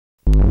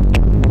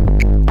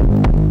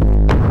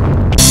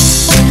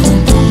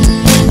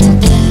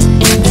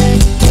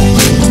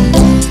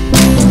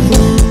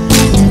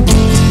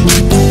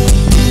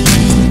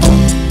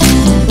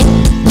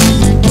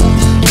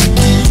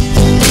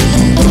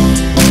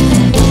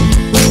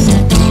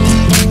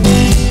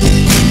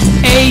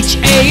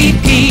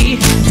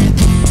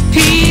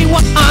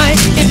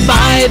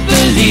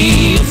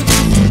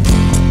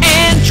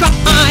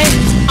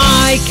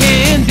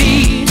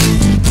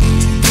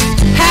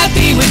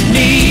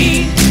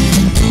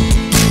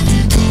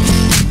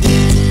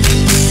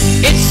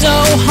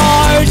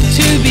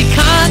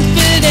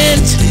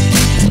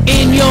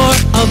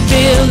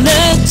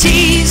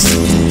abilities,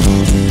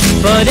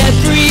 but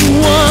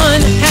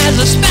everyone has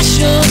a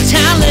special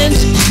talent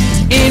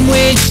in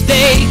which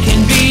they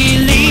can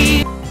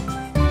believe.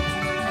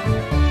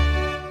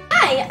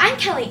 Hi, I'm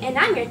Kelly, and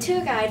I'm your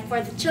tour guide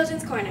for the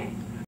Children's Corner.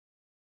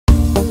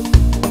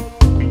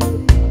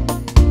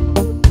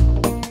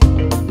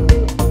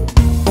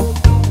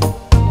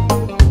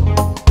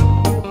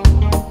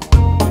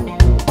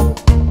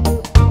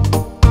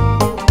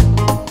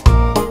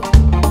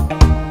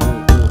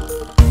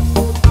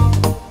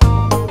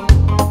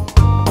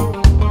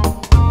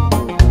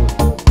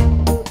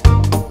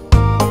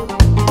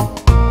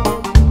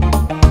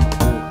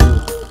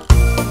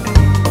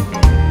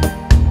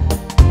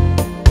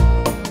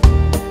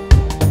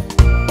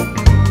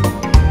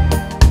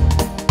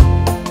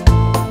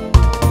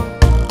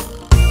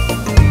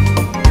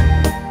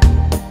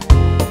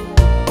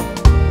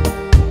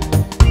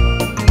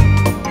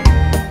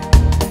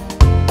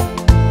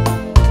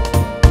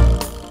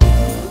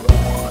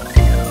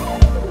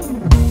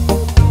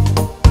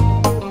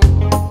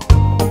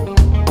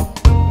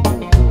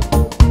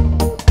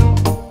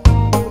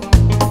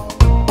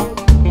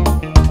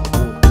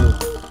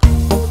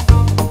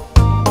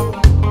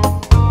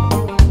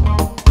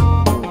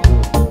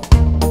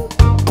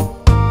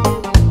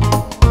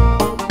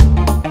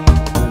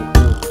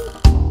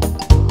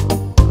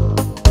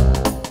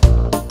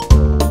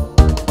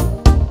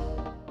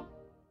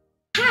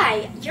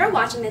 You're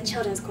watching the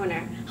Children's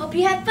Corner. Hope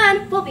you had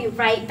fun. We'll be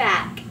right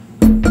back.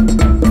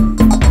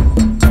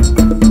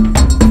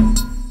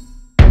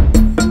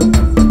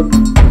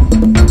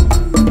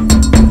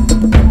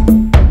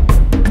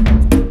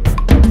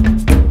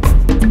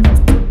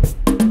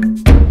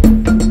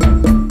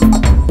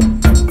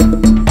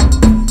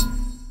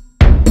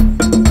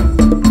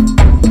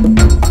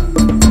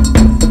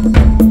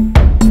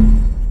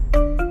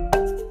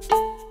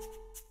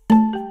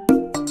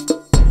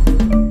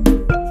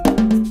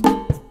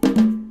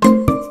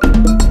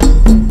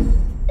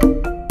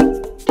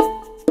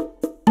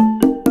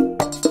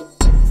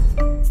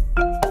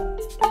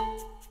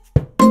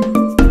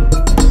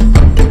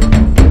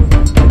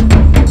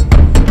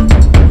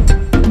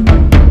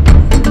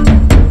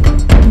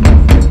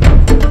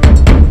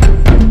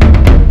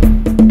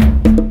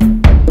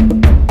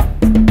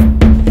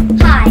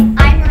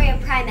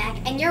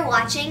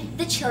 Watching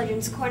the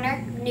Children's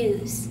Corner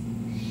News.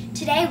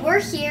 Today we're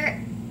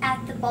here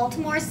at the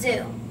Baltimore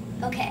Zoo.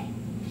 Okay,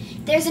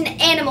 there's an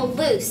animal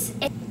loose.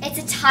 It's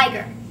a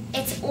tiger.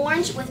 It's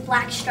orange with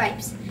black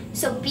stripes,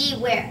 so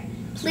beware.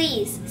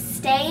 Please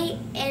stay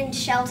in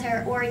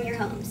shelter or in your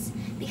homes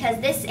because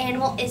this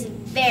animal is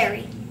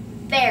very,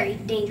 very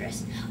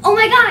dangerous. Oh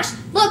my gosh,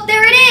 look,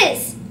 there it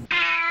is!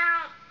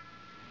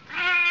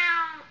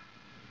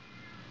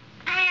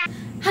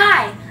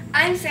 Hi,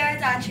 I'm Sarah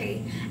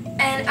Daughtry,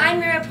 and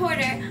I'm your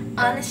reporter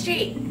on the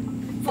street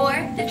for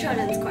the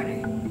Children's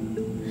Corner.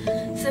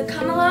 So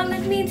come along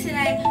with me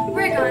today.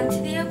 We're going to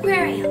the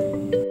aquarium.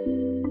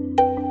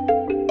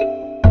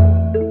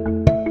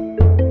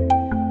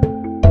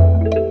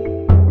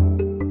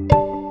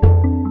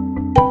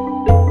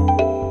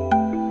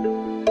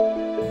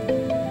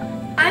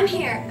 I'm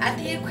here at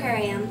the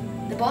aquarium,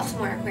 the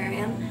Baltimore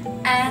Aquarium,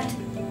 and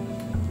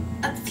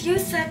a few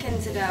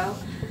seconds ago,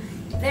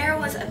 there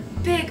was a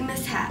big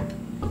mishap.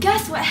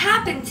 Guess what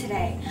happened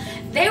today?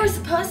 They were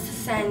supposed to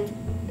send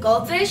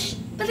goldfish,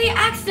 but they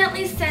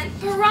accidentally sent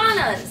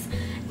piranhas.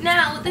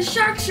 Now, the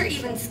sharks are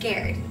even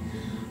scared.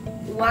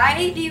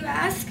 Why, do you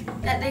ask,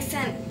 that they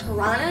sent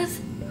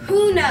piranhas?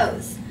 Who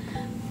knows?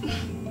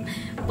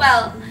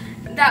 Well,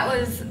 that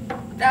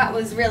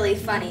was really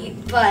funny,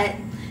 but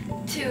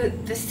to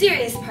the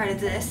serious part of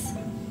this,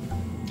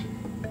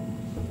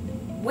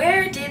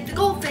 where did the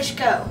goldfish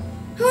go?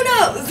 Who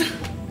knows?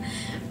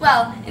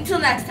 Well, until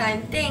next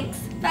time, thanks.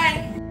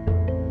 Bye.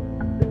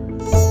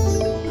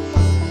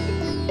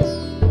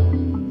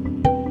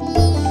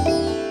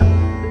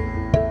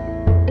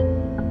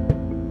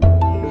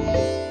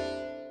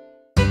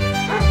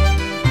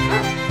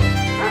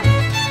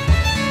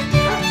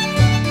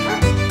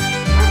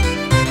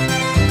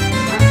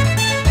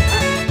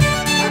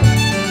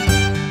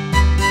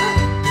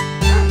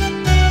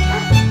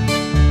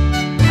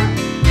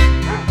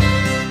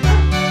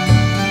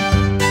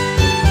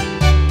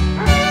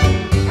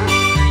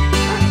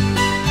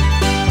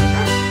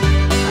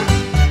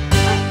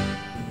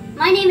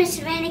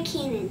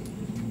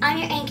 I'm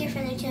your anchor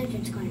for the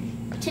Children's Corner.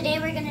 Today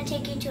we're going to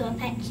take you to a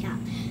pet shop.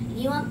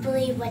 You won't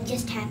believe what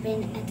just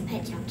happened at the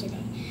pet shop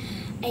today.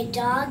 A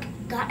dog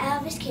got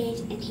out of his cage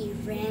and he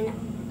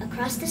ran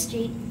across the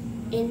street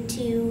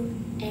into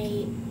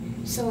a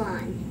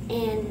salon.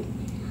 And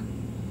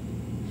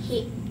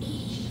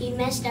he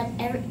messed up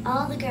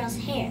all the girls'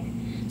 hair.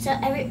 So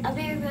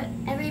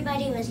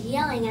everybody was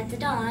yelling at the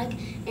dog,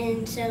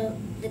 and so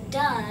the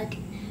dog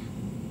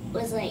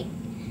was like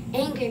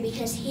angry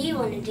because he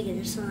wanted to get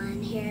a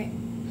salon hair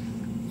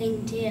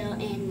thing too,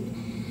 and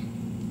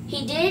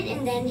he did,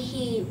 and then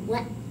he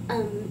went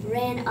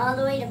ran all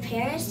the way to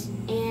Paris,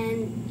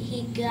 and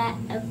he got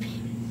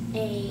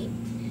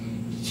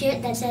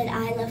shirt that said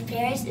 "I love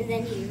Paris," and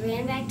then he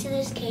ran back to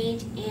this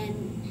cage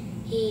and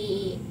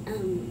he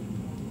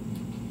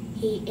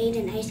ate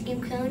an ice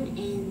cream cone,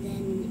 and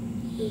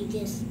then he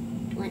just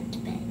went to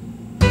bed.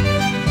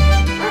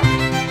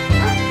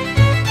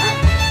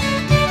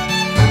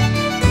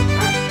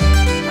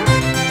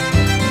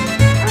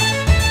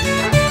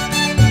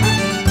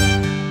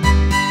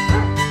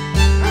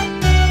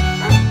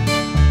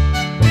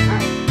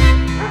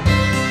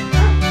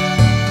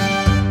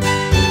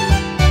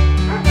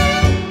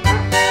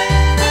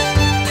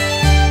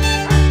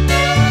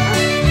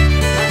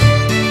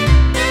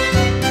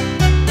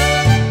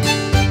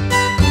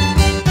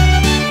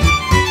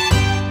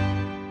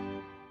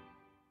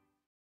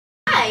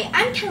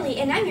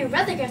 And I'm your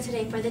weather girl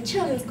today for the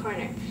Children's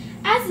Corner.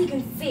 As you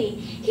can see,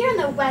 here on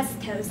the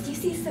West Coast, you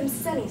see some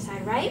sunny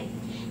side, right?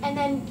 And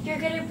then you're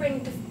going to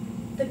bring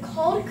the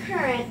cold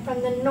current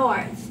from the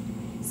north.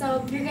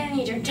 So you're going to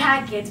need your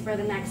jackets for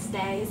the next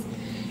days.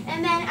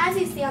 And then as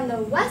you see on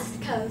the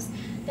West Coast,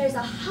 there's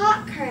a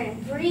hot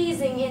current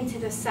breezing into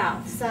the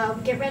south. So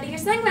get ready your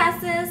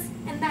sunglasses.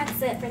 And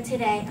that's it for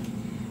today.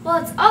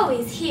 Well, it's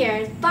always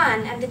here,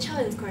 fun at the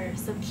Children's Corner,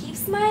 so keep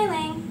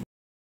smiling.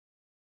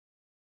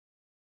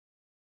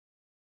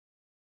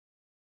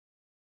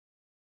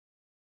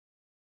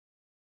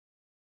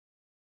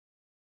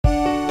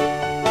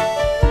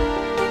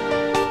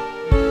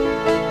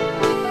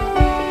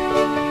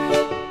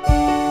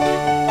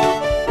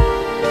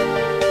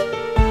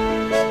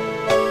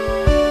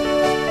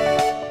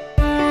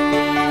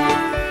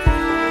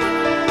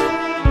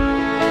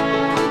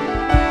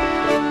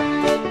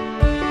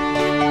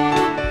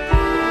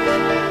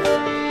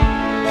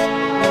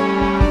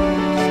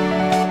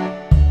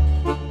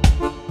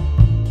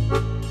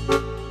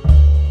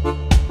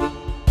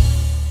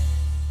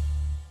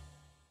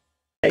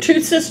 Two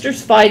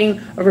sisters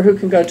fighting over who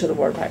can go to the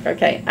water park.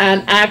 Okay,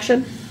 and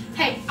action.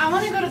 Hey, I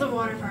want to go to the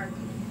water park.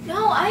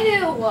 No, I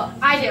do.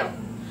 I do.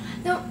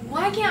 No,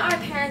 why can't our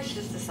parents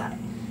just decide?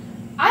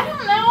 I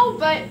don't know,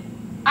 but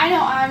I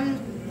know I'm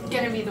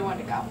going to be the one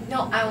to go.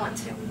 No, I want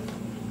to.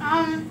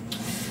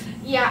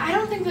 Yeah, I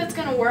don't think that's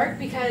going to work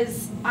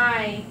because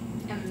I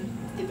am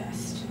the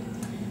best.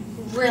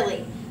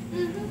 Really?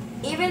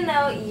 Mm-hmm. Even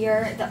though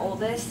you're the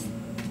oldest,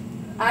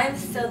 I'm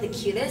still the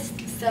cutest,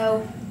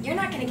 so you're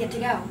not going to get to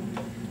go.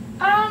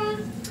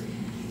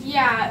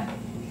 Yeah,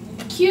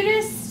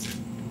 cutest,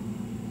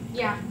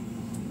 yeah,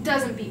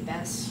 doesn't beat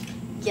best.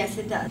 Yes,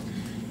 it does.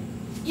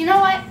 You know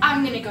what?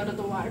 I'm going to go to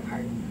the water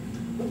park.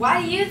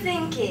 Why do you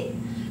think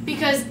it?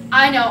 Because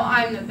I know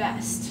I'm the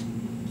best.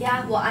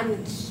 Yeah, well, I'm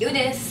the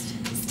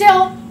cutest.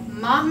 Still,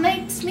 Mom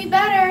makes me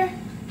better.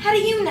 How do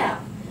you know?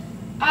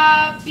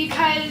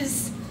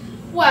 Because,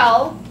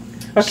 well...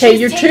 Okay,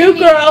 your two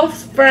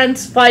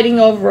girlfriends fighting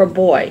over a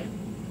boy.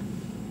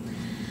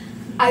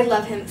 I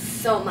love him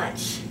so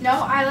much. No,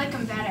 I like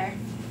him better.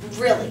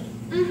 Really?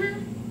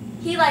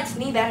 Mm-hmm. He likes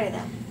me better,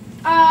 though.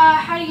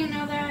 How do you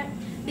know that?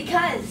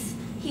 Because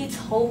he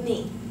told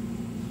me.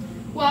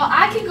 Well,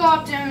 I could go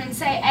up to him and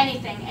say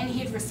anything, and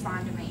he'd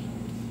respond to me.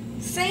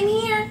 Same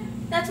here.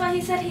 That's why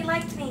he said he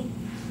liked me.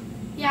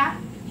 Yeah,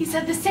 he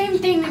said the same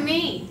thing to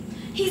me.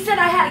 He said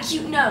I had a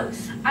cute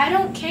nose. I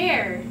don't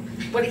care.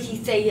 What did he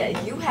say?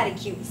 Yeah, you had a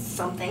cute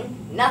something.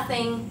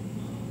 Nothing.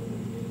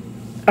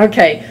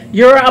 Okay,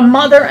 you're a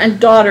mother and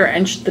daughter,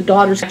 and the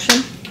daughter's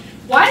action.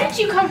 Why did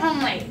you come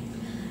home late?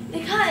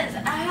 Because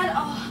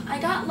I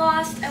got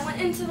lost. I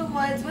went into the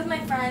woods with my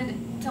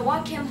friend to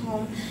walk him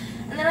home,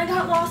 and then I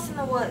got lost in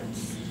the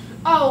woods.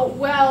 Oh,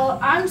 well,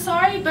 I'm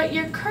sorry, but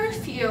your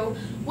curfew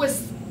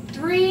was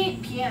 3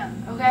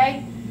 p.m.,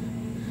 okay?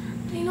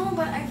 I know,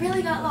 but I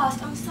really got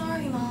lost. I'm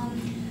sorry, Mom.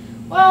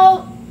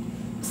 Well,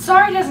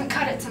 sorry doesn't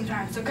cut it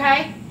sometimes,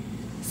 okay?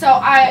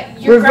 So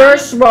you're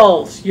Reverse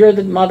roles. You're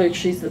the mother,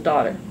 she's the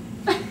daughter.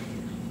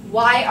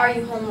 Why are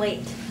you home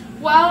late?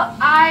 Well,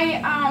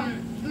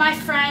 my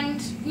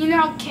friend, you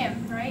know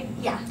Kim, right?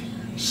 Yeah.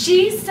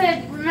 She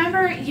said,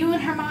 remember you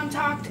and her mom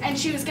talked and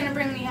she was going to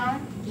bring me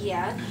home?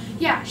 Yeah.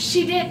 Yeah,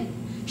 she didn't.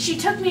 She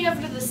took me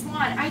over to the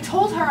salon. I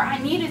told her I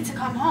needed to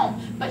come home,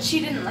 but she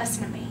didn't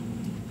listen to me.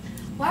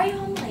 Why are you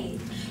home late?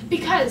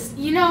 Because,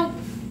 you know,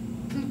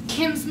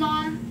 Kim's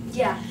mom?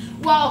 Yeah.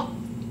 Well,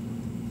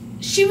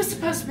 she was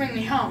supposed to bring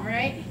me home,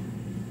 right?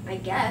 I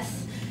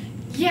guess.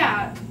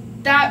 Yeah,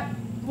 that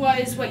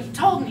was what you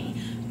told me.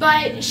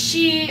 But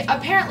she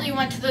apparently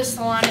went to the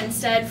salon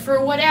instead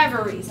for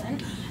whatever reason.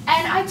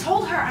 And I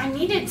told her I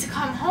needed to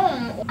come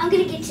home. I'm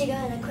gonna get to go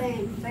to the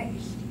aquarium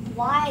first.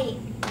 Why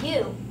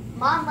you?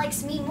 Mom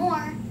likes me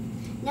more.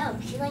 No,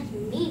 she likes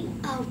me more.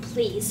 Oh,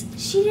 please.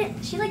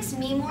 She likes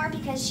me more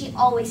because she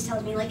always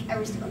tells me, like,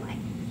 every single night.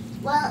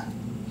 Well,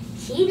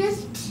 she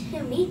does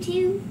to me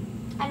too.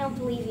 I don't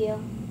believe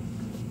you.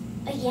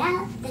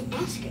 Yeah, then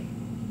ask her.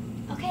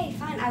 Okay,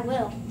 fine, I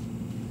will.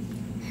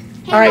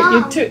 Hey, All right,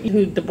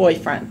 Mom, the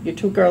boyfriend. Your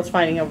two girls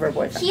fighting over a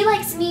boyfriend. he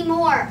likes me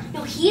more.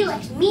 No, he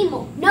likes me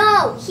more.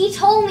 No, he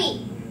told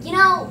me. You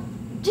know,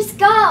 just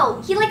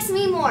go. He likes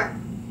me more.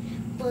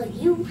 Well,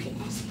 you should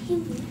ask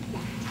him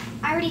that.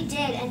 I already did,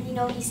 and you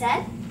know what he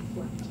said?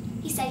 What?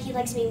 He said he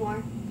likes me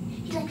more.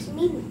 He likes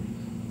me more.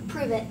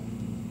 Prove it.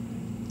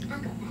 I'll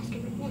go ask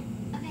him right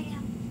now. Okay,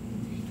 yeah.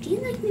 Do you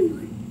like me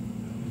more?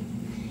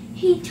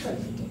 He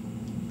totally did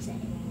say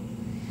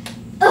it.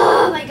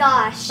 Oh my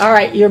gosh. All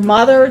right, your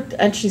mother,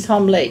 and she's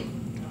home late.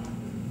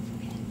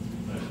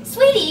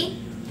 Sweetie,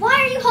 why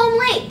are you home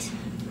late?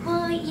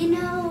 Well, you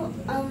know,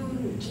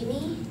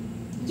 Jimmy?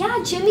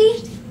 Yeah,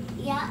 Jimmy?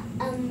 Yeah,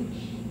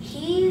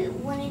 he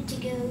wanted to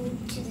go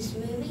to this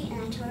movie,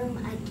 and I told him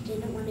I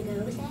didn't want to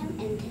go with him,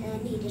 and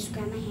then he just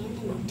grabbed my hand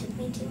and he took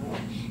me to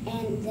it,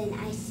 and then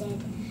I said,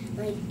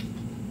 like,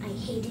 I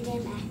hated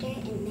him after,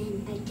 and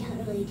then I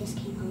totally just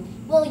came home.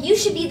 Well, you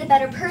should be the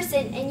better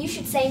person, and you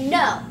should say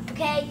no,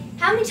 okay?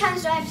 How many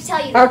times do I have to tell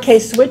you this? Okay,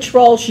 switch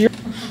roles.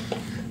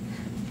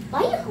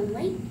 Why are you home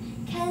late?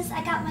 Because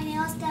I got my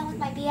nails done with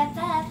my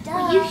BFF, duh.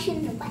 Well, you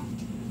shouldn't have went.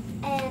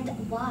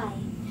 And why?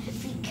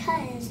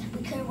 Because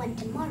we could have went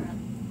tomorrow.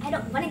 I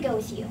don't want to go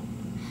with you.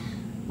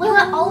 Well,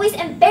 you always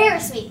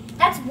embarrass me.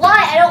 That's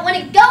why I don't want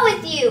to go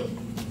with you.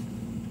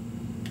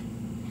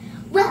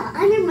 Well,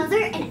 I'm your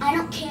mother, and I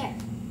don't care.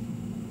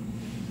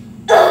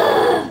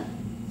 Ugh.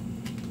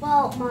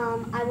 Well,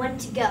 Mom, I wanted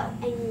to go,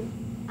 and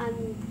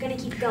I'm going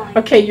to keep going.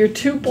 Okay, you're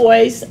two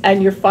boys,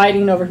 and you're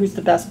fighting over who's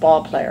the best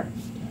ball player.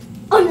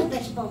 I'm the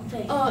best ball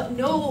player.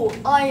 No,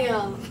 I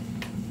am.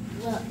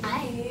 Well,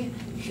 I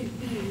should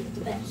be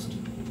the best.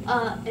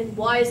 And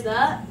why is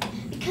that?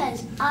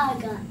 Because I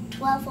got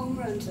 12 home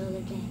runs the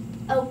other day.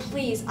 Oh,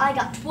 please, I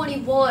got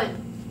 21.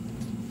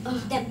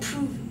 Then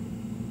prove it.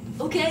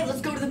 Okay,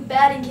 let's go to the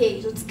batting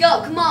cage. Let's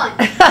go, come on.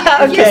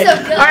 Okay, You're so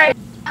good. all right.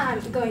 I'm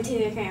going to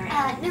the aquarium.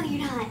 No,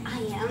 you're not. I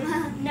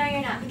am. No,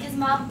 you're not, because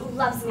Mom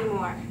loves me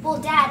more. Well,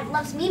 Dad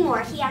loves me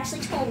more. He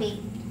actually told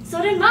me.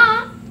 So did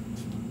Mom.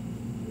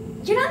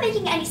 You're not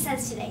making any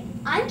sense today.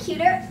 I'm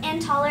cuter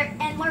and taller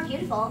and more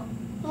beautiful.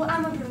 Well,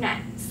 I'm a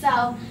brunette,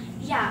 so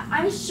yeah,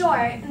 I'm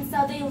short, and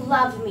so they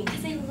love me,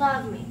 because they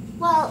love me.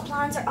 Well,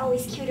 blondes are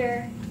always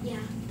cuter.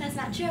 Yeah, that's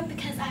not true,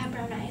 because I have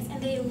brown eyes,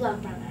 and they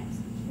love brown eyes.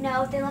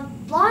 No, they love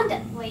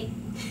blonde. Wait.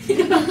 No,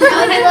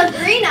 they love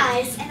green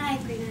eyes, and I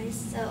have green eyes,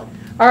 so.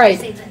 All right,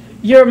 Save it.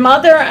 your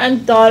mother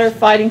and daughter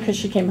fighting because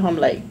she came home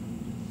late.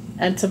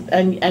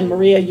 And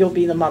Maria, you'll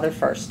be the mother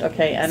first,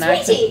 okay? And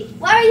Sweetie,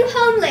 why are you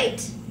home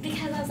late?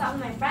 Because I was out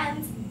with my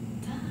friends.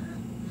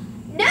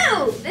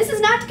 No, this is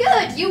not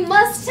good. You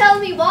must tell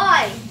me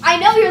why. I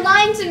know you're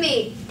lying to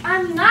me.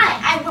 I'm not.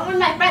 I went with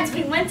my friends.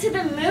 We went to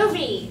the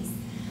movies.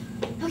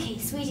 Okay,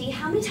 sweetie,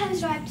 how many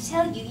times do I have to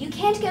tell you? You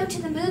can't go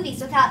to the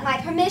movies without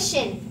my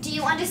permission. Do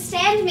you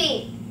understand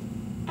me?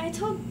 I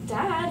told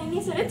Dad, and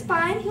he said it's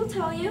fine. He'll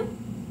tell you.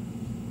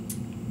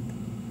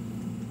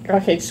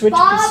 Okay, switch.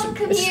 Bob,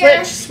 come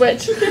here.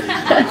 Switch.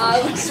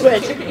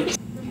 Switch.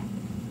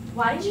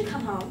 Why did you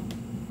come home?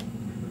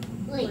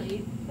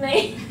 Late.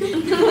 Late.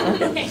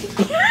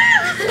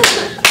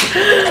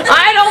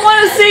 I don't want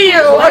to see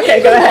you.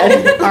 Okay, go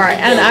ahead. All right,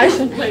 and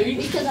action.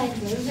 Because I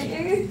live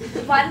there.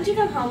 Why did you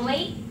come home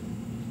late?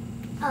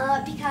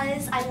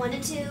 Because I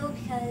wanted to,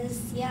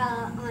 because,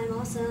 yeah, I'm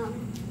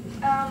awesome.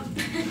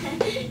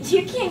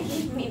 You can't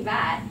give me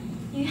that.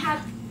 You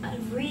have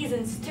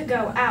reasons to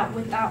go out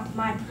without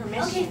my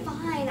permission. Okay,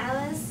 fine.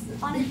 I was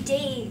on a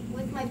date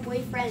with my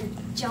boyfriend,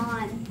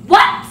 John.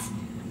 What?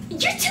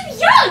 You're too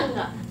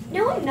young!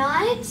 No, I'm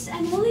not.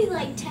 I'm only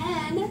like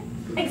 10.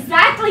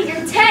 Exactly,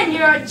 you're 10,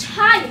 you're a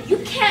child. You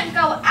can't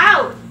go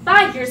out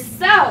by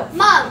yourself.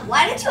 Mom,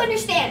 why don't you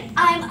understand?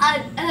 I'm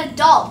an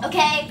adult,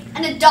 okay?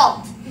 An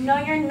adult. No,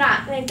 you're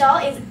not. An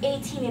adult is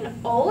 18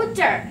 and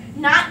older,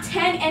 not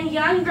 10 and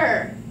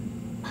younger.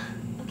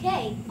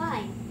 Okay,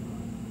 fine.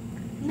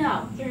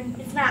 No,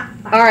 it's not.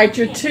 All right,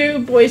 you're two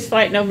boys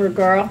fighting over a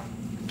girl.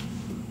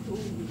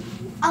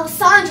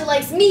 Alessandra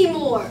likes me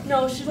more.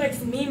 No, she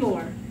likes me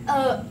more.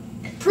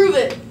 Prove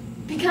it.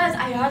 Because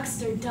I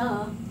asked her,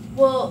 duh.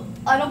 Well,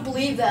 I don't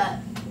believe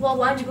that. Well,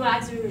 why'd you go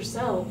ask her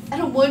yourself? I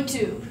don't want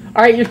to.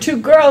 All right, you're two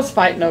girls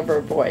fighting over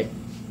a boy.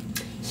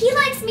 He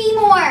likes me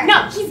more.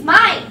 No, he's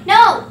mine.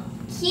 No.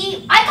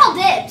 I call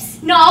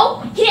dibs.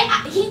 No,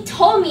 he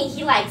told me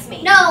he likes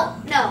me. No.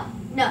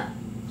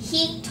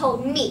 He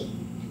told me.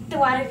 Then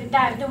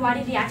why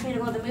did he ask me to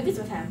go to the movies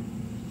with him?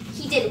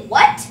 He did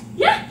what?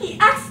 Yeah, he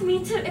asked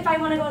me if I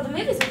want to go to the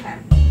movies with him.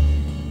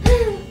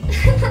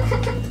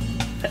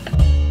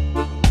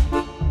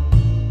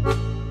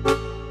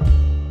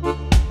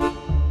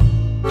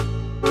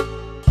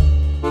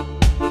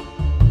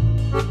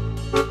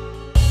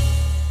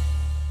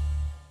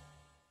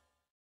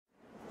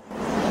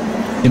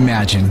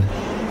 Imagine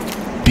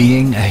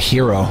being a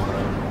hero.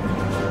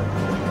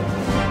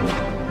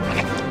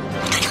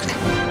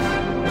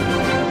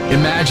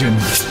 Imagine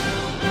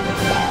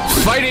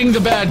fighting the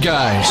bad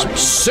guys,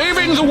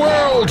 saving the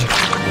world,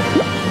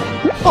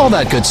 all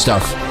that good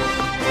stuff.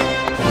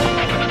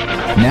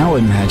 Now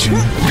imagine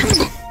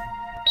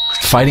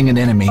fighting an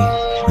enemy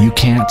you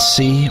can't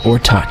see or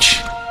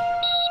touch.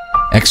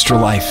 Extra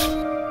life,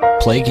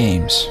 play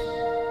games,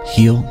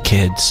 heal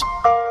kids.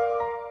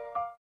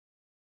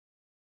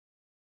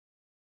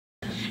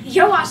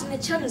 You're watching the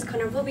Children's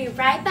Corner. We'll be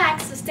right back,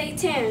 so stay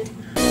tuned.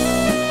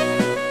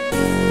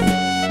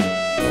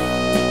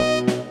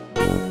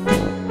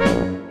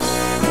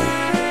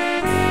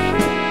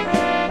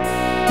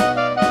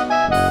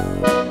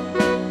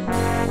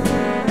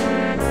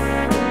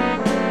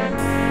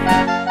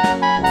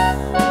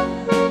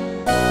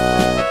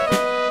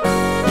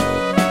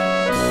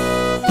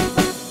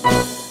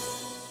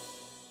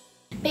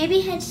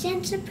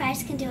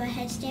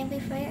 headstand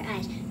before your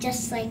eyes,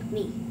 just like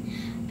me.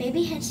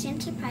 Baby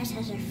Headstand Surprise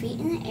has her feet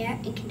in the air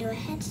and can do a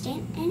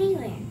headstand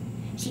anywhere.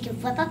 She can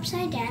flip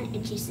upside down,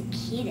 and she's the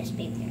cutest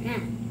baby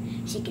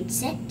around. She can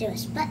sit, do a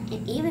split,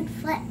 and even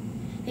flip.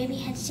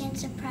 Baby Headstand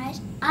Surprise,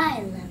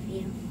 I love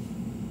you.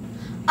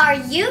 Are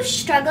you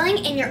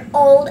struggling in your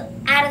old,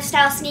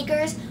 out-of-style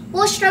sneakers?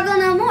 We'll struggle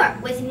no more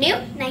with new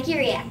Nike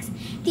Reacts.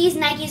 These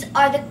Nikes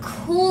are the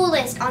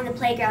coolest on the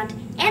playground,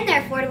 and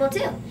they're affordable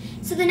too.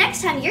 So the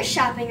next time you're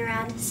shopping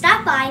around,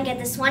 stop by and get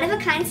this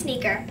one-of-a-kind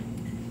sneaker.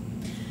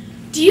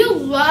 Do you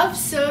love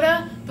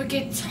soda but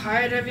get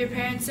tired of your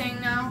parents saying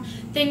no?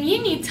 Then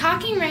you need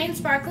Talking Rain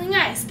Sparkling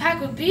Ice,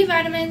 packed with B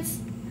vitamins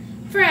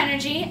for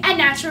energy and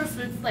natural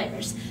fruit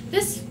flavors.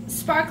 This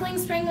sparkling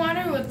spring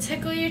water will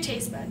tickle your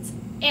taste buds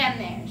and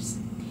theirs.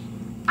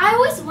 I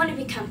always want to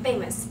become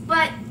famous,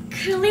 but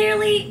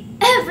clearly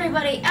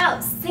everybody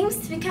else seems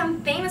to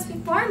become famous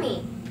before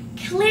me.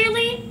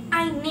 Clearly,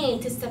 I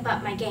need to step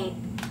up my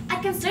game.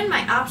 I consider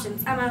my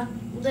options. I'm a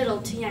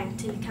little too young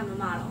to become a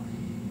model.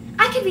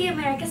 I could be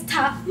America's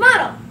top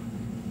model.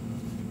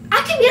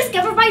 I can be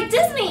discovered by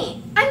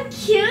Disney. I'm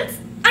cute.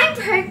 I'm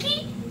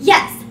perky.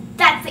 Yes,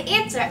 that's the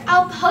answer.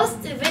 I'll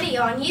post a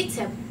video on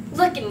YouTube.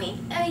 Look at me,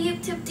 a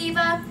YouTube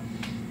diva.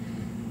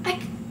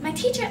 My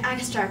teacher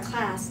asked our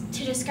class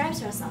to describe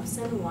herself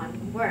in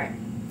one word.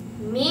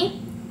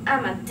 Me,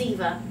 I'm a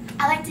diva.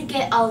 I like to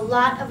get a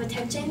lot of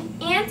attention,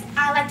 and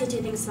I like to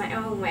do things my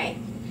own way.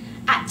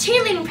 At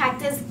cheerleading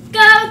practice,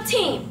 go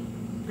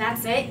team!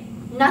 That's it.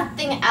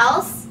 Nothing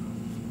else.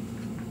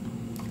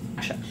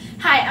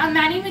 Hi, I'm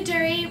Maddie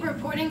Maduri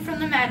reporting from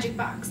the Magic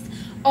Box.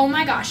 Oh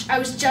my gosh, I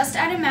was just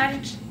at a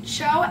magic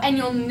show and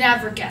you'll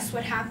never guess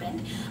what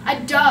happened. A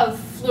dove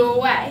flew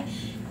away.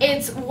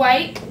 It's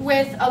white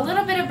with a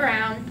little bit of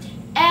brown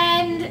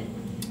and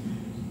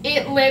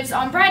it lives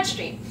on Broad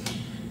Street.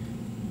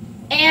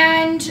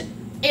 And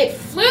it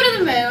flew to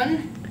the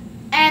moon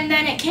and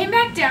then it came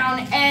back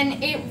down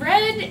and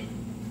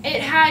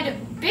it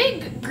had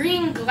big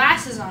green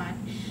glasses on.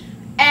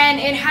 And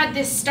it had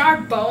this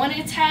star bow on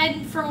its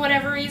head for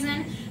whatever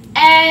reason.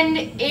 And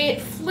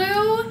it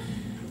flew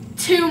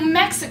to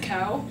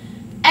Mexico.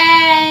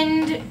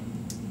 And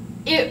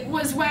it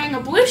was wearing a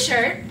blue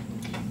shirt.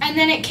 And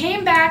then it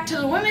came back to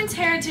the Women's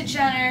Heritage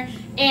Center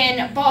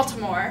in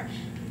Baltimore.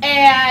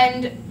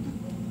 And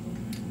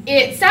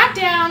it sat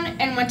down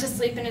and went to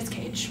sleep in its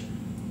cage.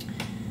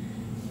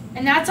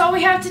 And that's all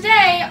we have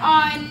today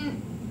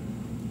on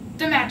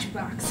the Magic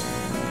Box.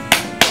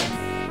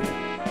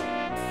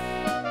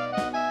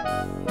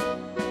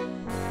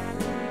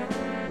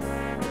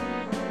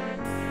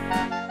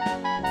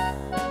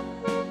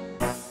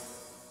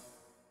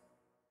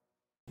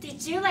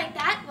 Did you like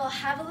that? Well,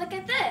 have a look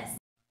at this.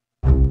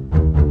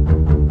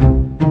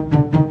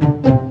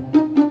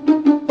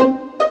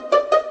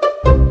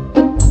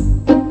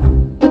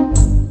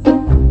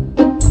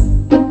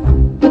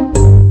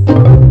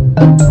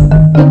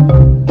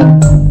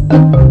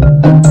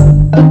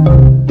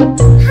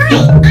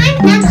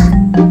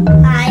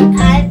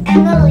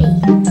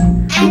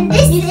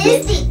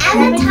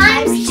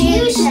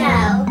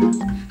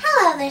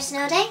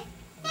 Snow Day.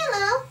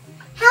 Hello.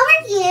 How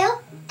are you?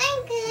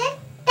 I'm good.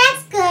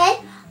 That's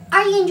good.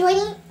 Are you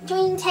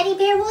enjoying Teddy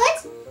Bear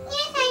Woods?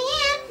 Yes, I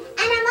am.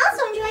 And I'm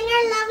also enjoying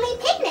our lovely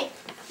picnic.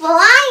 Well,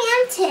 I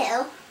am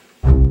too.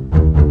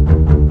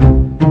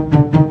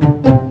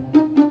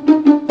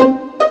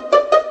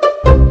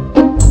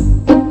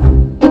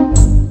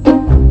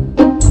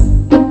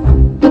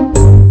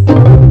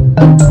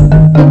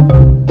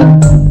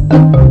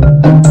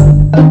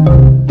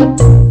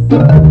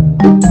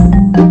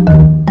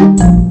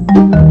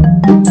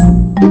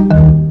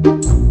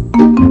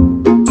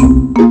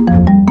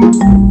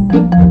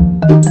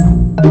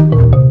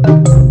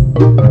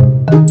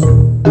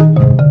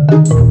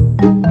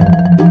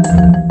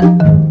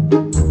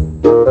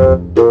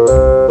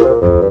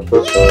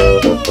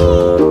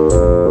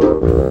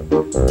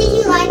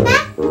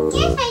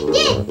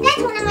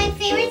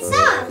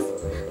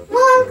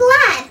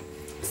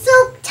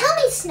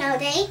 Snow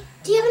Day.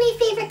 Do you have any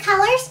favorite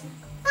colors?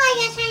 Oh,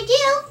 yes I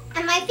do.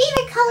 And my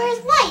favorite color is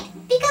white,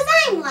 because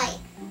I'm white.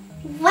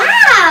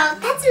 Wow,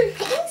 that's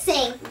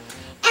amazing.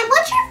 And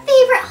what's your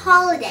favorite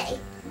holiday?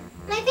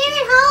 My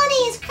favorite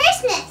holiday is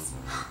Christmas.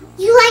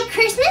 You like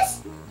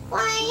Christmas?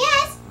 Why,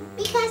 yes,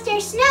 because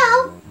there's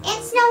snow,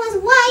 and snow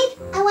is white,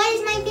 and white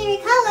is my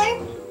favorite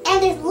color,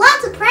 and there's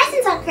lots of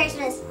presents on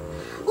Christmas.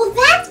 Well,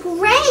 that's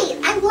great.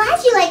 I'm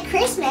glad you like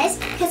Christmas,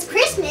 because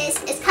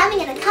Christmas is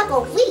coming in a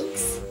couple of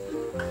weeks.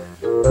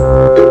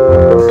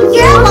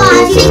 You're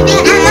watching the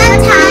Emma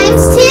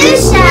Times 2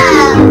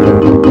 show!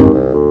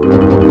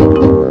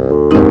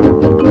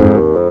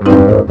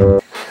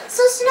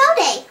 So, Snow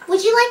Day,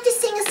 would you like to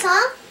sing a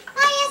song?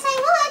 Oh, yes, I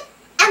would.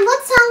 And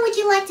what song would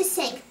you like to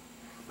sing?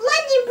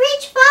 London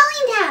Bridge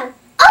Falling Down.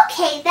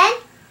 Okay, then.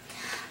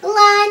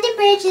 London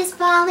Bridge is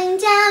falling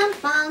down,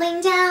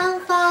 falling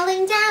down,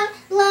 falling down.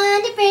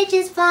 London Bridge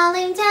is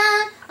falling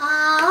down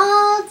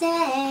all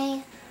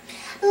day.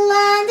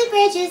 London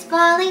Bridge is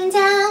falling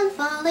down,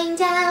 falling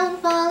down,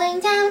 falling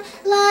down.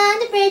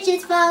 blonde bridge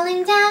is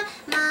falling down,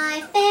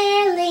 my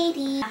fair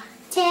lady.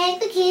 Take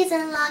the keys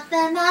and lock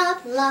them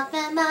up, lock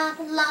them up,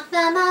 lock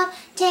them up.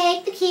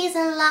 Take the keys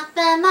and lock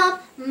them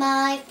up,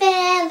 my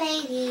fair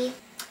lady.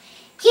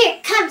 Here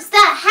comes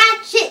the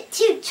hatchet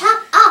to chop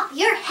off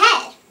your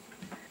head.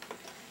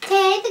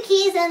 Take the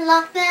keys and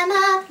lock them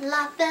up,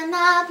 lock them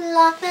up,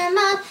 lock them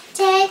up.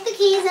 Take the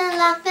keys and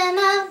lock them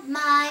up,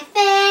 my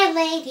fair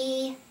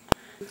lady.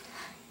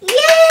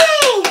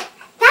 Yay!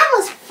 That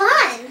was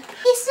fun!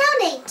 Hey Snow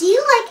Day, do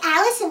you like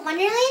Alice in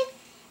Wonderland?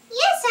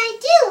 Yes, I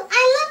do.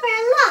 I love her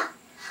a lot.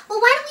 Well,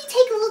 why don't we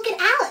take a look at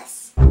Alice?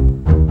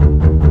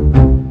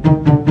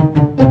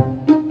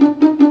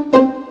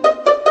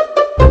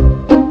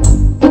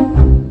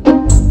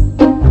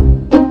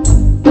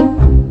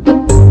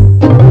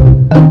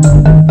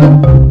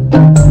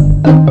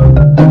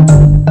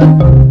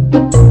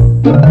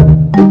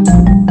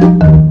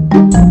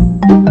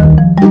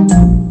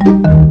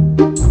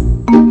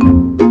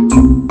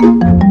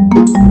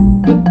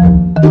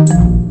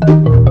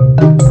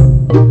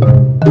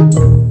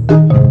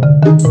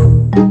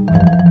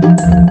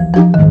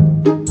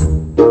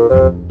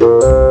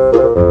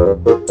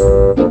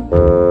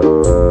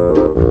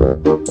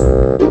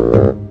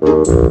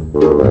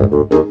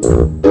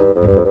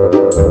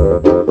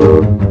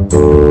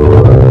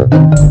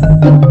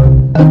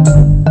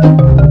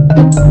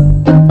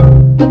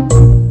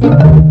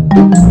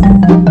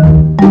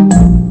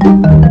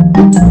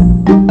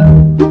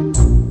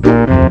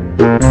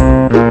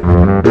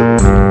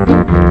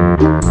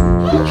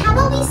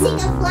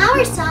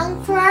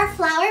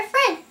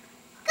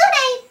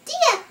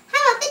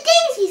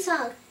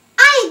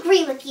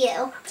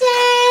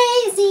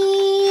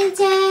 Daisy,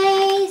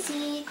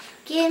 Daisy,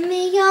 give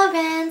me your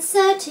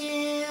answer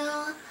too.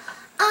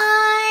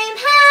 I'm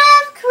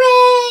half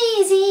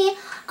crazy,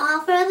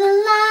 all for the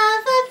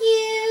love of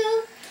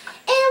you.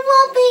 It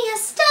won't be a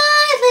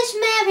stylish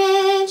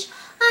marriage,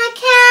 I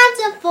can't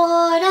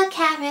afford a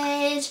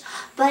carriage,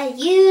 but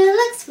you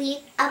look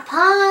sweet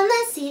upon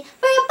the seat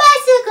for a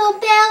bicycle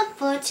built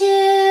for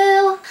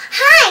two.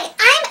 Hi,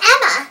 I'm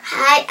Emma.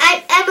 Hi,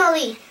 I'm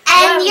Emily.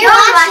 And you're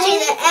watching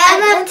the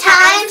Emma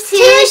Times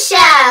 2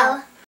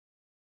 show.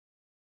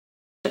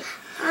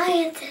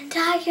 Lions and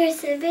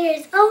tigers and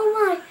bears, oh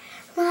my.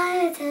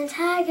 Lions and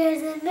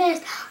tigers and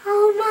bears,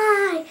 oh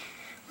my.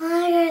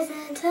 Lions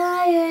and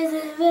tigers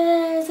and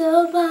bears,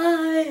 oh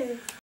my.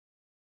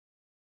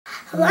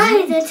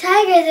 Lions and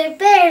tigers and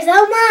bears,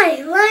 oh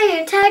my.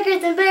 Lions,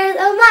 tigers and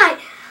bears, oh my.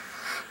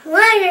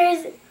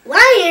 Lions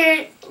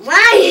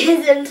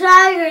and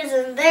tigers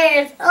and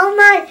bears, oh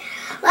my.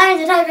 Lions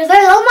and tigers and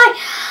bears, oh my.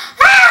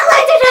 Ah,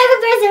 lions and tigers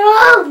and bears,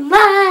 oh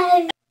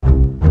my.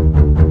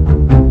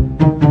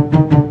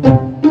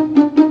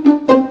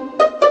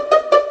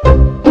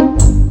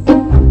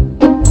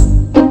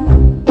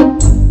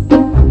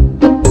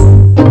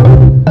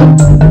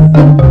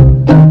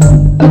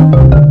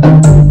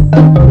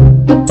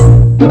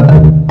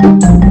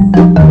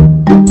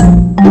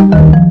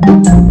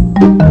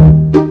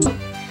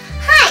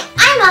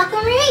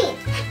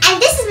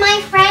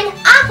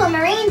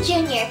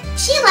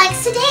 She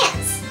likes to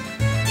dance.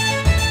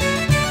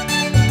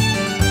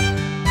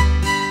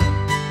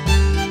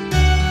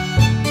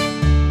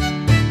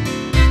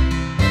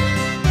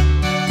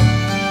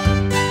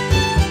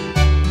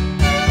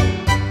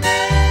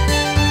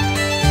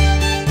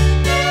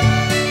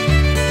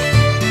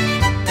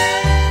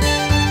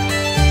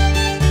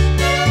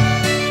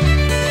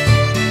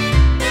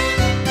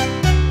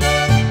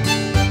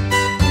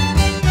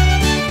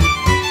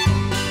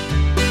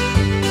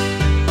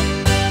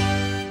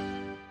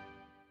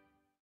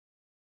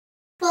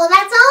 Well,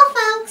 that's all,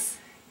 folks.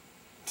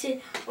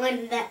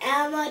 When the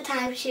Emma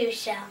Times 2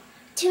 show.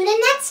 Tune in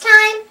next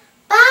time.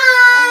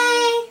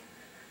 Bye.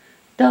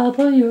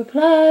 Double your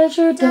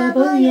pleasure,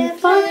 double your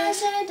fun.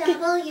 Pleasure,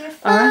 double your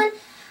fun.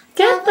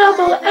 Get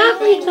double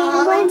everything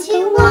all one into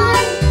to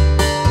one.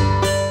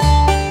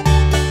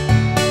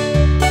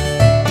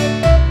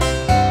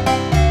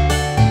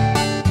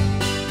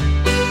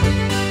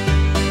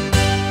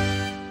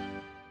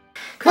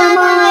 Come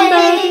on,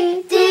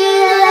 baby, do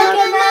the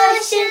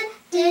locomotion.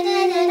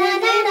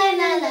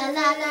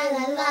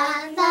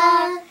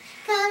 La-la-la-la-la-la-la-la-la.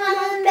 Come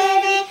on,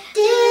 baby,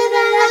 do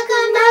the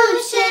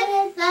locomotion.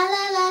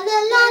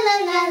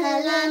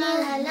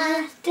 La-la-la-la-la-la-la-la-la-la.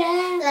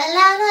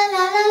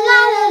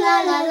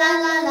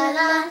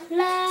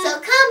 La-la-la-la-la-la-la-la-la-la. So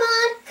come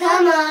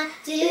on,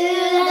 do the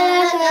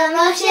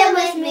locomotion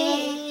with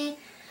me.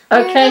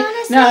 Okay, We're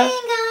gonna now.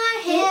 swing our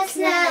hips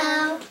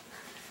now.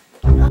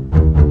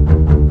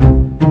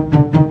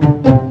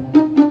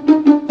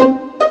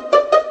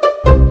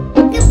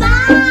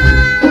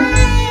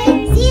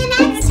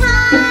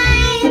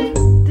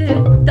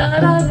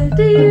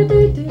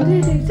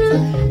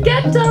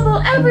 Get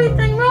double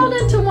everything rolled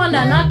into one.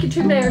 Now knock your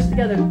two bears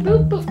together.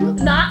 Boop, boop, boop.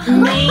 Not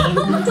me.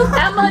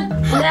 Emma,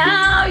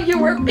 now you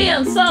were for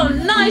being so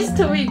nice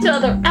to each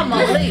other,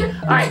 Emily. All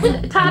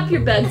right, tap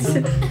your beds,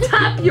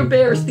 tap your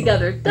bears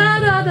together. Da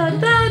da da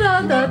da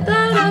da da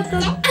da da.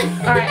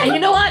 All right, and you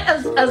know what?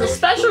 As a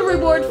special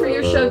reward for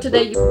your show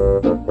today,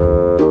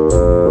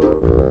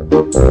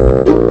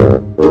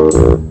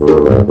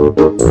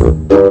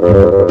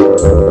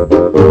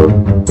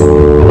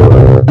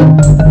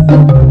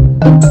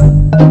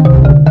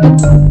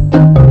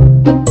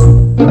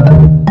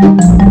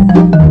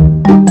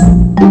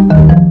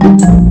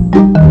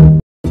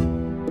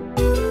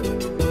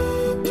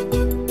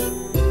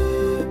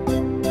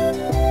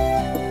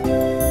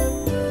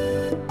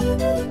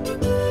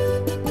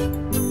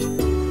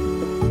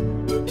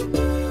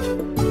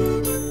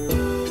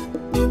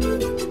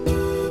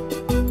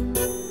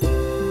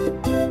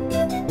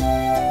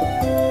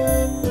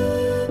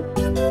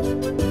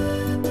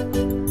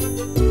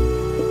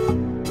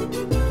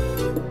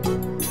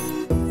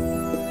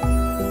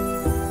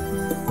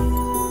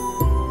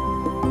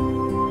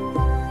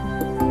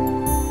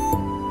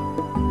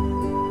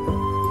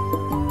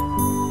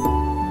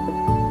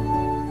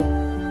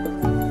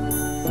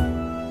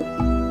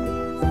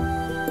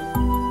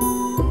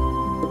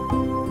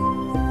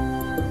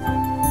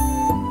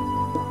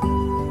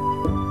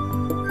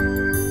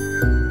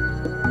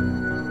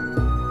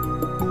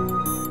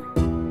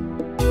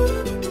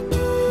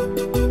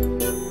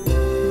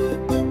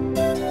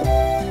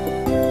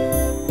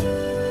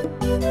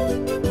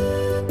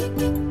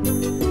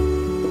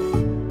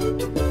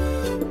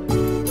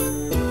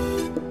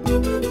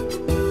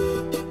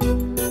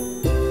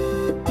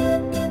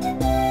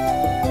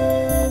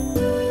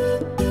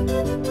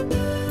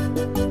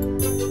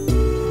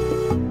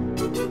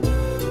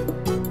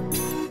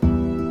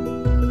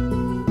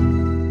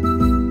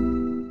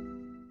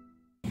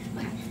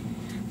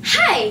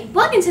 Hi,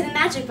 welcome to the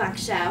Magic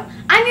Box Show.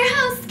 I'm your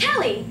host,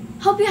 Kelly.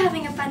 Hope you're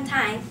having a fun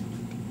time.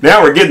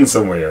 Now we're getting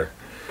somewhere.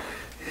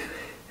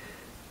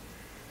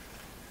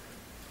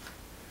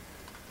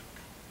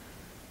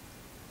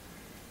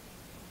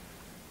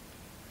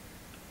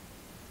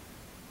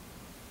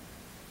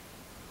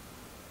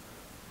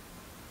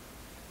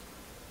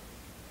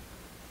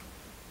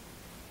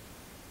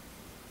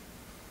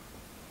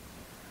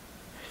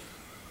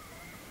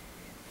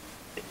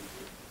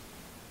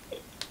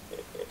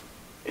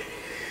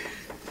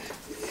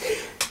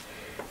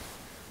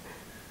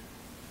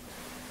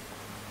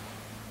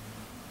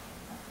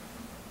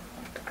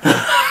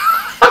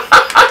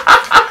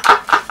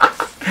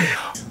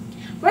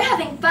 We're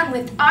having fun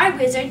with our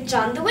wizard,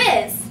 John the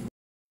Wiz.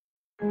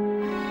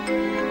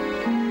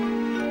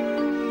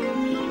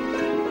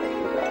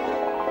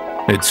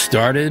 It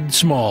started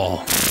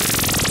small.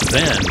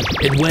 Then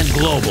it went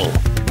global.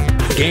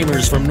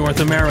 Gamers from North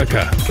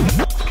America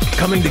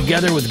coming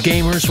together with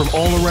gamers from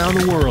all around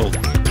the world,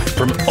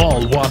 from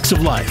all walks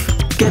of life,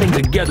 getting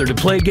together to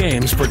play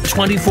games for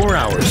 24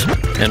 hours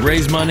and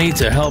raise money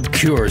to help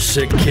cure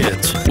sick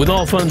kids. With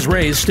all funds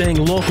raised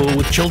staying local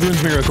with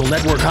Children's Miracle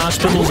Network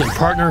hospitals and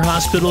partner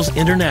hospitals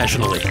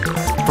internationally.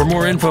 For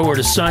more info or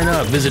to sign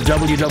up, visit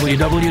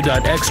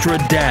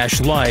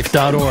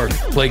www.extra-life.org.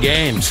 Play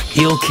games,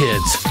 heal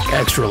kids,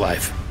 Extra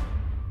Life.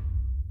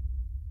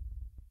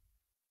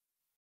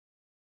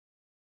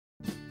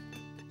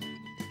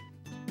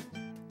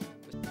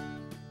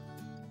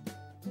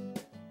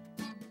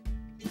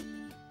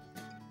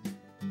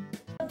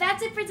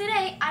 That's it for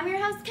today. I'm your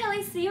host,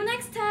 Kelly. See you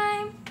next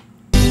time.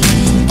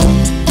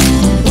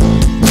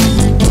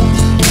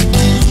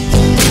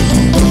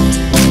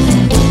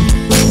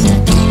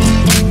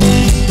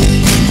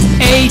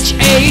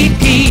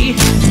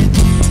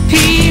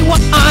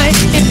 H-A-P-P-Y,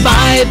 if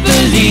I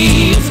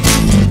believe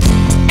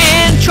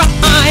and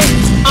try,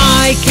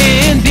 I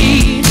can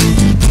be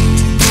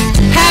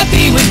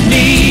happy with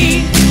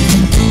me.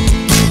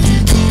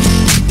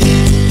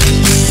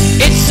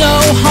 It's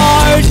so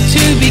hard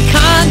to be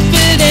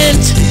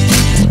confident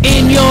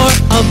in your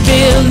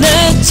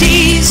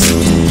abilities,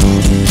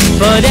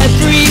 but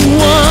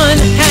everyone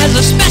has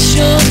a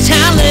special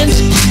talent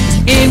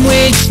in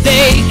which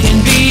they can